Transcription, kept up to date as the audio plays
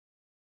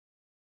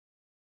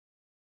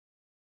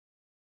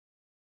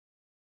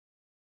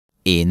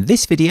In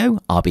this video,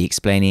 I'll be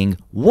explaining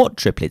what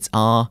triplets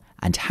are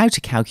and how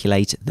to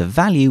calculate the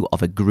value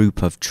of a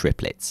group of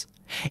triplets.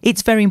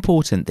 It's very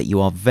important that you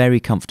are very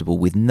comfortable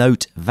with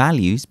note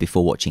values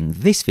before watching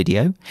this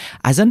video,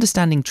 as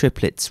understanding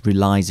triplets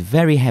relies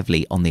very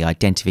heavily on the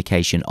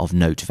identification of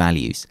note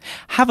values.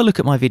 Have a look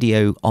at my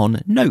video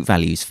on note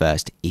values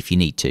first if you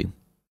need to.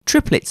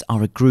 Triplets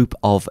are a group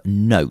of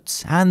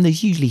notes, and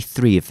there's usually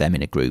 3 of them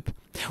in a group,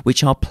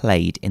 which are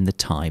played in the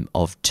time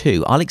of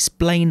 2. I'll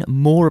explain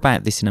more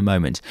about this in a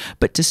moment,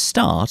 but to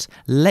start,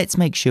 let's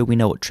make sure we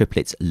know what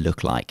triplets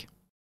look like.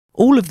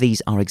 All of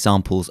these are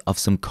examples of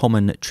some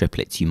common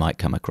triplets you might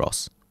come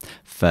across.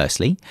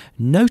 Firstly,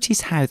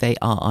 notice how they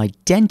are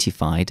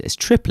identified as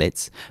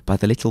triplets by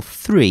the little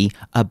 3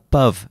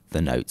 above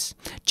the notes.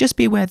 Just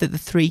be aware that the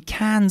 3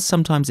 can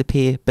sometimes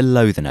appear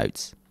below the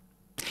notes.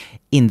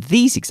 In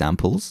these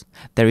examples,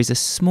 there is a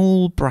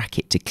small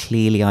bracket to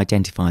clearly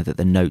identify that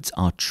the notes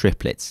are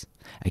triplets.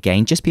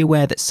 Again, just be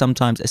aware that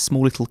sometimes a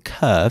small little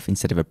curve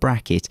instead of a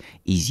bracket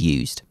is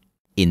used.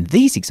 In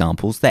these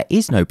examples, there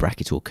is no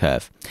bracket or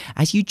curve,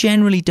 as you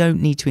generally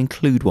don't need to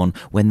include one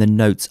when the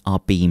notes are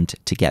beamed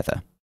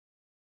together.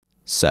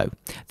 So,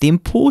 the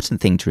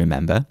important thing to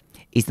remember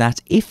is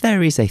that if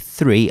there is a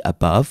 3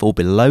 above or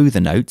below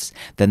the notes,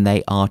 then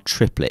they are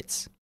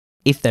triplets.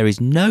 If there is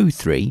no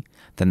 3,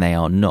 then they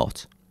are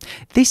not.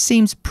 This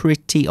seems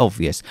pretty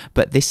obvious,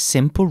 but this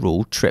simple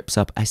rule trips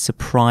up a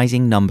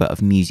surprising number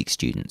of music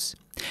students.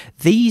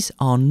 These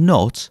are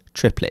not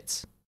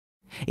triplets.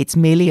 It's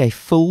merely a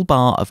full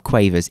bar of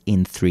quavers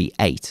in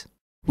 3/8.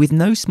 With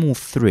no small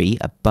 3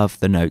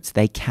 above the notes,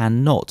 they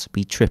cannot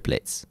be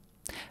triplets.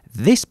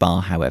 This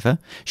bar, however,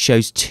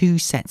 shows 2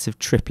 sets of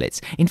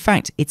triplets. In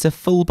fact, it's a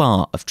full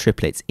bar of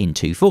triplets in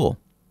 2/4.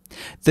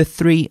 The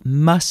 3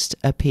 must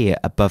appear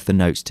above the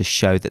notes to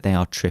show that they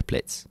are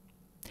triplets.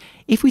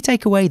 If we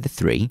take away the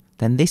 3,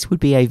 then this would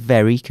be a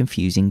very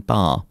confusing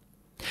bar.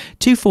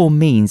 2/4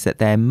 means that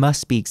there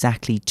must be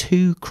exactly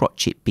 2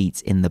 crotchet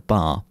beats in the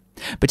bar.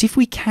 But if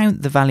we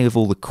count the value of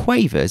all the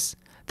quavers,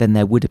 then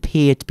there would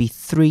appear to be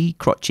 3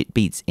 crotchet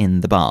beats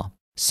in the bar.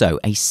 So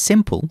a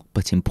simple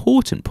but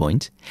important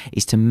point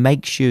is to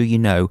make sure you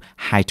know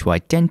how to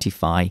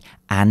identify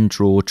and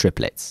draw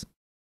triplets.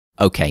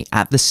 Okay,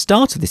 at the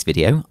start of this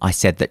video, I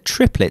said that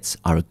triplets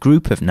are a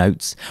group of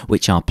notes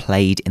which are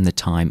played in the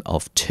time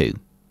of 2.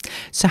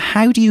 So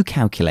how do you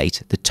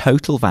calculate the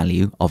total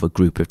value of a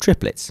group of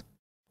triplets?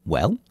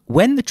 Well,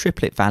 when the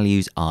triplet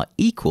values are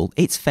equal,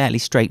 it's fairly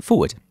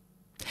straightforward.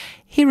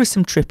 Here are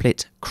some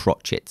triplet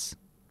crotchets.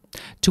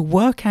 To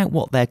work out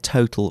what their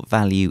total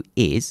value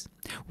is,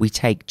 we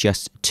take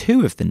just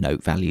 2 of the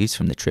note values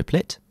from the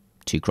triplet,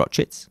 2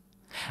 crotchets,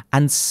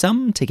 and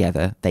sum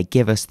together they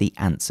give us the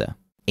answer.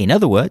 In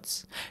other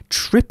words,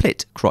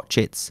 triplet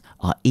crotchets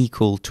are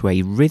equal to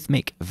a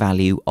rhythmic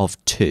value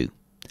of 2,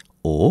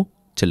 or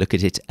to look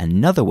at it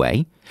another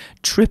way,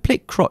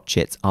 triplet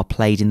crotchets are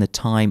played in the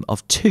time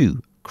of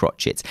 2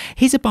 crotchets.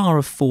 Here's a bar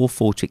of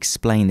 4/4 to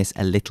explain this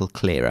a little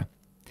clearer.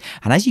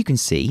 And as you can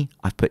see,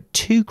 I've put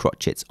 2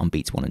 crotchets on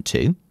beats 1 and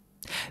 2.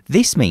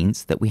 This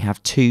means that we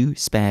have 2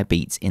 spare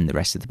beats in the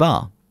rest of the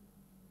bar.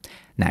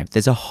 Now,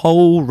 there's a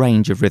whole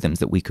range of rhythms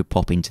that we could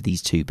pop into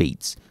these 2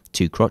 beats.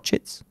 2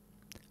 crotchets,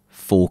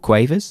 4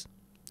 quavers,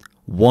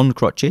 1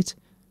 crotchet,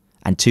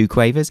 and 2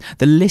 quavers.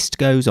 The list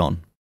goes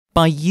on.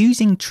 By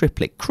using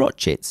triplet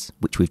crotchets,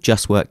 which we've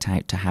just worked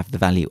out to have the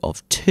value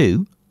of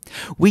 2,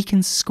 we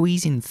can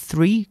squeeze in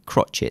 3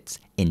 crotchets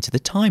into the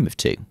time of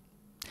 2.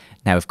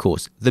 Now, of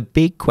course, the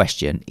big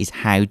question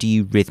is how do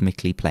you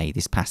rhythmically play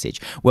this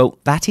passage? Well,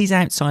 that is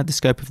outside the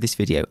scope of this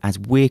video as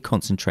we're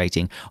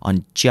concentrating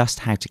on just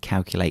how to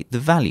calculate the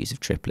values of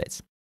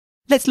triplets.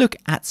 Let's look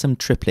at some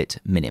triplet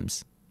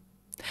minims.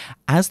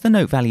 As the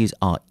note values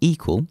are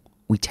equal,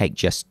 we take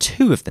just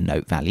 2 of the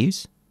note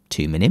values,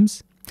 2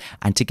 minims,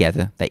 and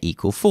together they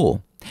equal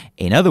 4.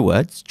 In other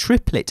words,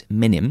 triplet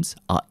minims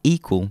are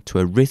equal to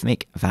a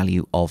rhythmic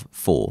value of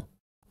 4.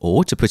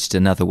 Or, to put it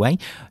another way,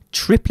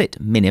 triplet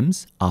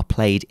minims are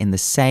played in the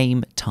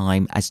same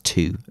time as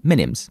 2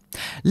 minims.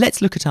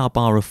 Let's look at our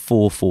bar of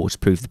 4/4 to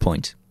prove the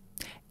point.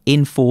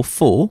 In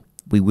 4/4,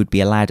 we would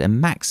be allowed a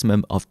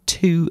maximum of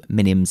 2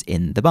 minims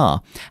in the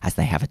bar, as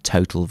they have a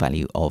total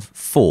value of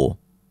 4.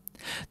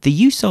 The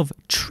use of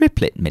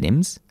triplet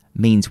minims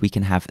means we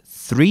can have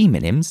 3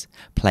 minims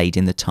played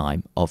in the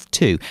time of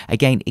 2.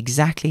 Again,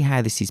 exactly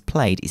how this is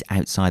played is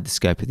outside the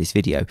scope of this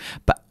video,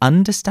 but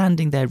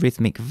understanding their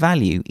rhythmic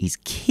value is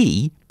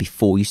key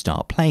before you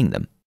start playing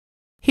them.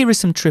 Here are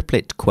some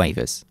triplet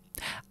quavers.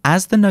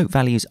 As the note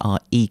values are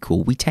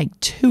equal, we take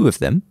 2 of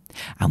them,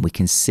 and we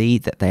can see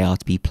that they are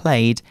to be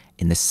played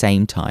in the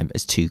same time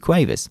as 2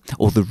 quavers,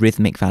 or the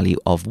rhythmic value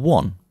of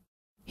 1.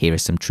 Here are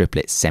some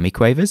triplet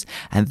semiquavers,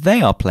 and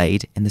they are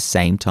played in the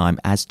same time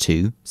as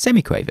 2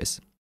 semiquavers.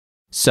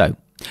 So,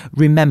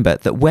 remember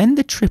that when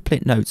the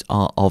triplet notes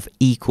are of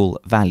equal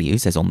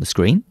values, as on the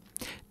screen,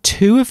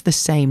 2 of the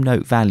same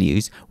note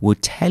values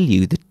would tell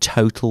you the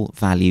total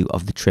value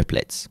of the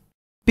triplets.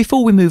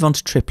 Before we move on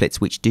to triplets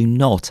which do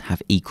not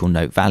have equal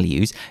note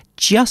values,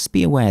 just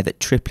be aware that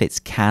triplets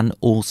can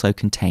also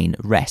contain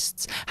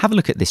rests. Have a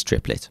look at this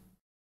triplet.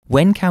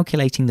 When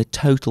calculating the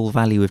total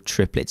value of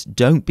triplets,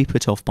 don't be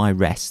put off by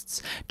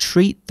rests.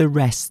 Treat the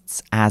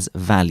rests as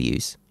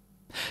values.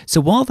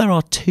 So while there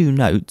are 2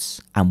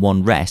 notes and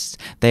 1 rest,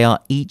 they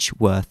are each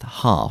worth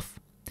half.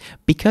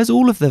 Because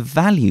all of the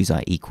values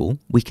are equal,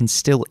 we can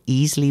still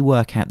easily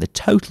work out the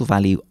total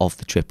value of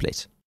the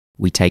triplet.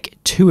 We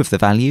take 2 of the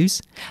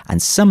values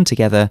and sum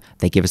together,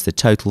 they give us the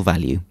total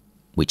value,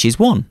 which is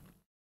 1.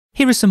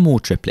 Here are some more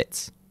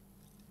triplets.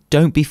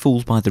 Don't be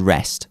fooled by the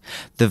rest.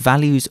 The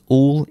values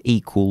all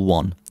equal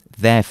 1.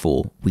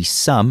 Therefore, we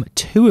sum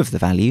 2 of the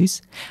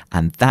values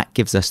and that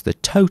gives us the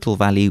total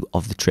value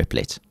of the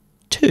triplet,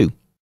 2.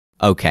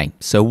 Okay,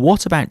 so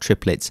what about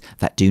triplets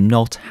that do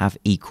not have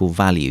equal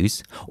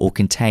values or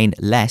contain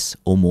less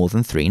or more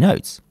than 3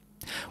 notes?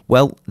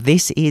 Well,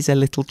 this is a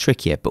little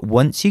trickier, but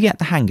once you get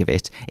the hang of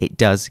it, it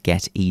does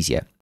get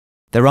easier.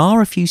 There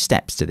are a few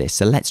steps to this,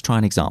 so let's try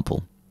an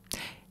example.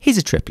 Here's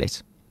a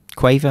triplet,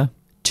 quaver,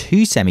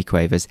 2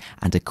 semiquavers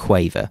and a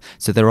quaver.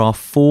 So there are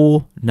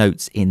 4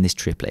 notes in this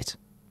triplet.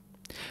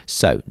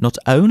 So not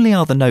only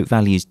are the note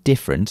values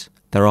different,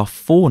 there are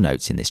 4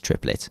 notes in this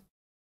triplet.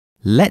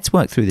 Let's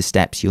work through the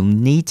steps you'll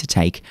need to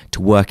take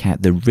to work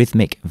out the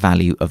rhythmic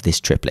value of this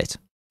triplet.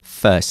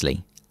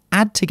 Firstly,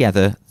 add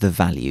together the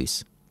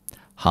values.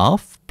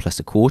 Half plus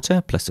a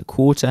quarter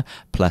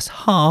plus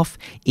half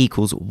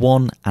equals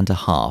 1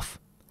 1/2.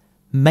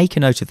 Make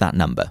a note of that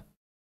number.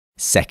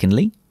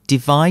 Secondly,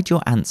 divide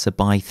your answer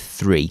by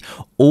 3.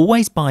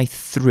 Always by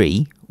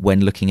 3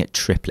 when looking at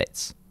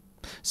triplets.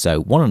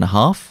 So 1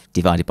 1/2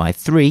 divided by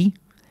 3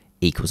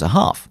 equals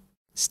 1/2.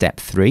 Step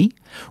 3,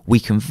 we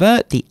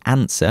convert the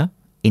answer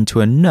into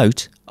a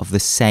note of the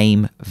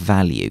same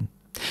value.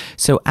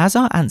 So as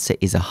our answer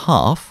is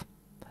 1/2,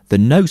 the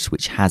note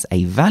which has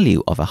a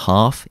value of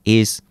 1/2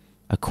 is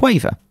a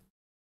quaver.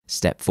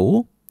 Step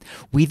 4,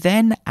 we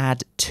then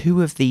add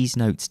 2 of these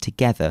notes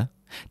together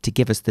to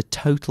give us the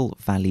total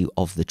value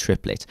of the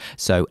triplet.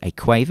 So a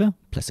quaver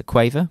plus a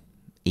quaver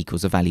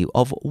equals a value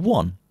of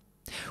 1.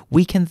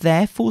 We can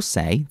therefore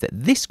say that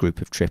this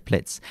group of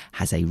triplets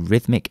has a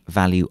rhythmic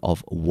value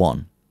of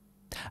 1.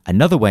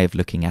 Another way of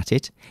looking at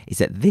it is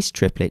that this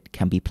triplet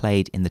can be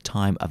played in the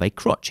time of a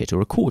crotchet or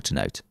a quarter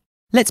note.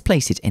 Let's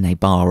place it in a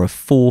bar of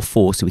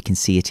 4/4 so we can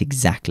see it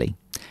exactly.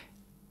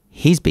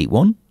 Here's beat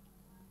 1,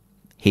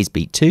 here's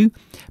beat 2,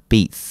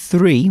 beat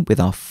 3 with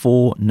our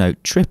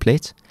 4-note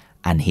triplet,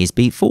 and here's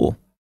beat 4.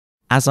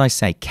 As I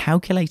say,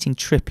 calculating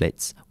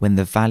triplets when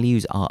the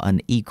values are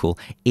unequal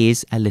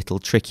is a little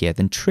trickier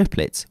than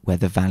triplets where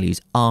the values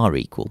are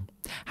equal.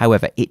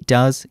 However, it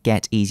does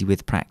get easy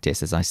with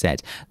practice, as I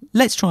said.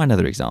 Let's try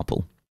another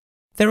example.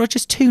 There are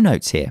just 2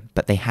 notes here,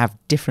 but they have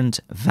different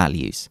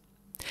values.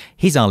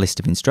 Here's our list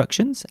of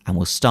instructions, and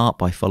we'll start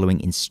by following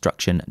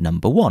instruction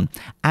number 1.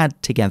 Add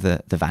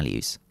together the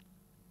values.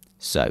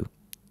 So,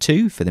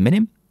 2 for the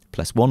minim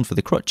plus 1 for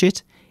the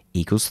crotchet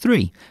equals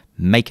 3.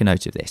 Make a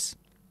note of this.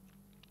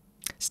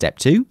 Step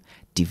 2,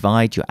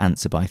 divide your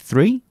answer by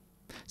 3.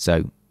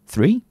 So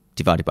 3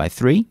 divided by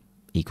 3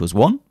 equals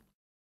 1.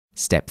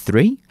 Step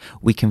 3,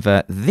 we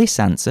convert this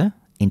answer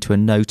into a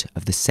note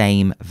of the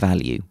same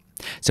value.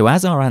 So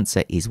as our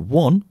answer is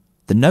 1,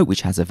 the note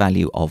which has a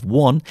value of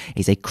 1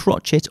 is a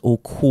crotchet or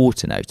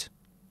quarter note.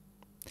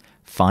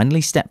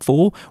 Finally, step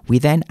 4, we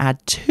then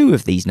add 2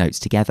 of these notes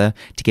together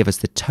to give us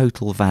the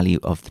total value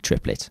of the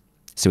triplet.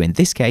 So in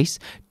this case,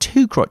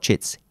 2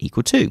 crotchets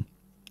equal 2.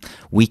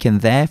 We can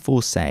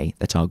therefore say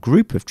that our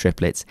group of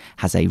triplets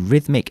has a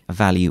rhythmic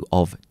value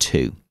of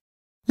 2.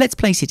 Let's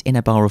place it in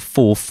a bar of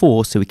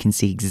 4/4 so we can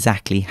see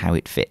exactly how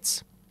it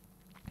fits.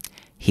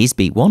 Here's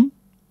beat 1,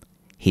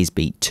 here's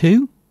beat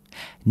 2.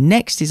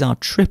 Next is our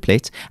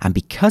triplet, and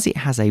because it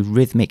has a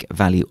rhythmic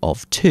value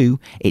of 2,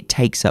 it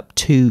takes up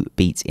 2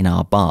 beats in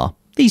our bar.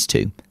 These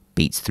 2,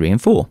 beats 3 and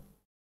 4.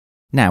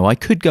 Now, I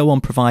could go on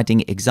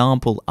providing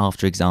example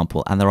after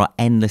example, and there are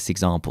endless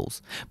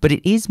examples, but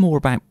it is more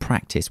about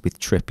practice with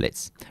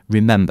triplets.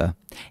 Remember,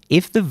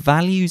 if the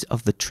values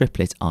of the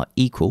triplet are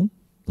equal,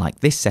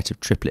 like this set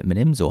of triplet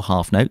minims or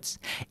half notes,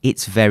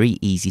 it's very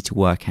easy to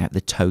work out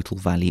the total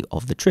value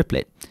of the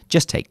triplet.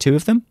 Just take 2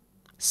 of them,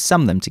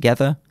 sum them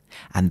together,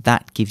 and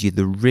that gives you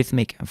the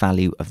rhythmic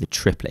value of the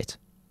triplet.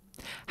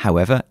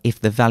 However,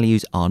 if the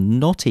values are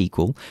not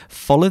equal,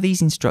 follow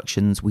these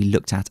instructions we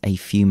looked at a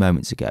few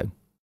moments ago.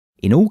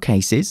 In all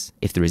cases,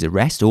 if there is a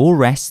rest or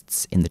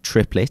rests in the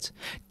triplet,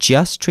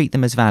 just treat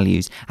them as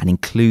values and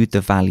include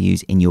the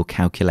values in your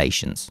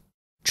calculations.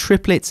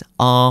 Triplets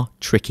are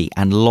tricky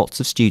and lots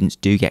of students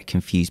do get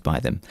confused by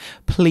them.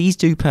 Please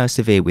do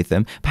persevere with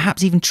them,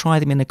 perhaps even try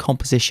them in a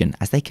composition,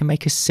 as they can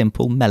make a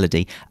simple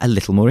melody a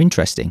little more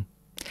interesting.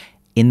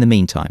 In the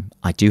meantime,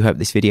 I do hope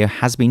this video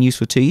has been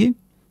useful to you.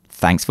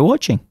 Thanks for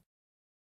watching.